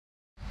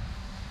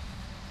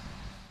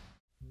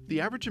The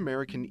average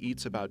American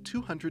eats about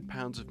 200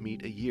 pounds of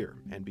meat a year,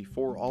 and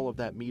before all of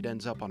that meat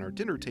ends up on our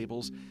dinner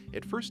tables,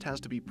 it first has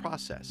to be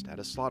processed at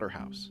a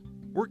slaughterhouse.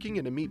 Working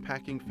in a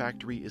meatpacking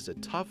factory is a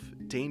tough,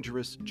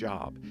 dangerous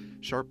job.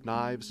 Sharp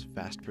knives,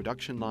 fast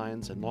production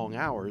lines, and long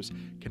hours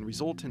can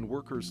result in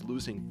workers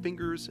losing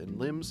fingers and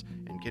limbs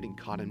and getting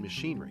caught in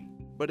machinery.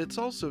 But it's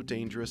also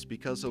dangerous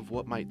because of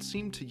what might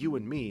seem to you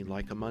and me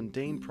like a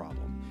mundane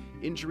problem: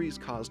 injuries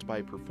caused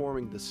by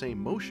performing the same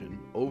motion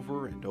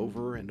over and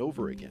over and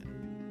over again.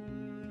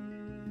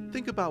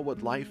 Think about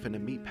what life in a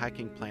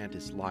meatpacking plant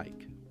is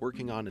like,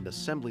 working on an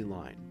assembly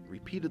line,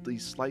 repeatedly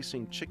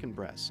slicing chicken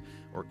breasts,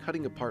 or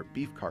cutting apart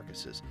beef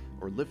carcasses,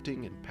 or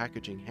lifting and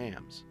packaging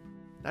hams.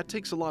 That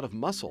takes a lot of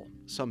muscle.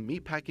 Some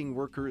meatpacking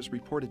workers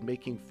reported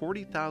making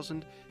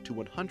 40,000 to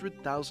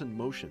 100,000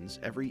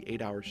 motions every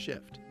 8-hour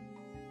shift.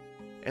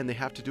 And they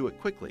have to do it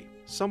quickly.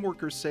 Some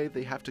workers say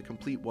they have to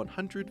complete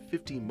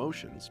 150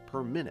 motions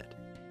per minute.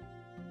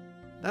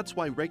 That's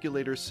why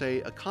regulators say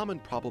a common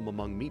problem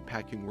among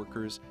meatpacking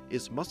workers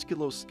is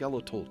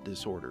musculoskeletal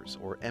disorders,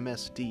 or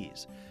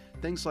MSDs,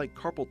 things like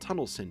carpal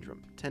tunnel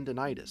syndrome,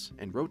 tendinitis,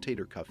 and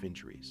rotator cuff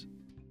injuries.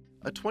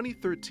 A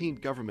 2013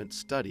 government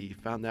study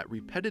found that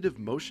repetitive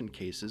motion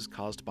cases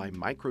caused by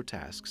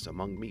microtasks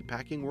among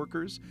meatpacking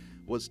workers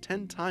was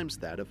 10 times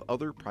that of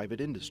other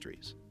private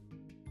industries.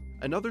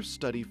 Another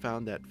study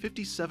found that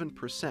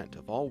 57%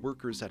 of all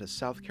workers at a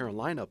South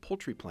Carolina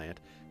poultry plant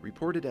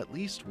reported at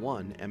least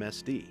one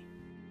MSD.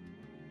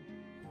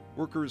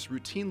 Workers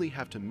routinely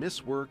have to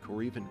miss work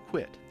or even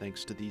quit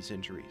thanks to these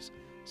injuries.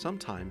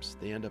 Sometimes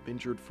they end up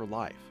injured for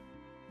life.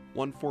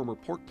 One former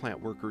pork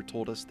plant worker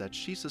told us that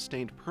she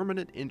sustained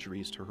permanent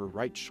injuries to her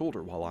right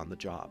shoulder while on the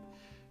job.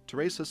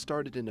 Teresa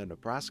started in a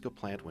Nebraska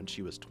plant when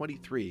she was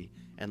 23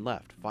 and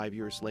left 5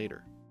 years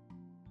later.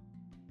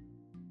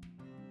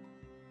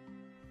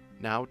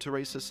 Now,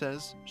 Teresa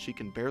says, she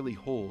can barely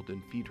hold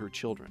and feed her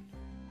children.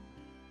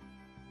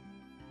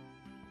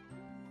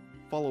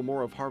 Follow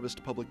more of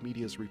Harvest Public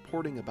Media's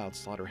reporting about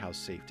slaughterhouse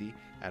safety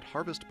at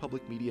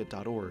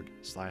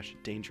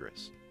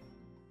harvestpublicmedia.org/dangerous.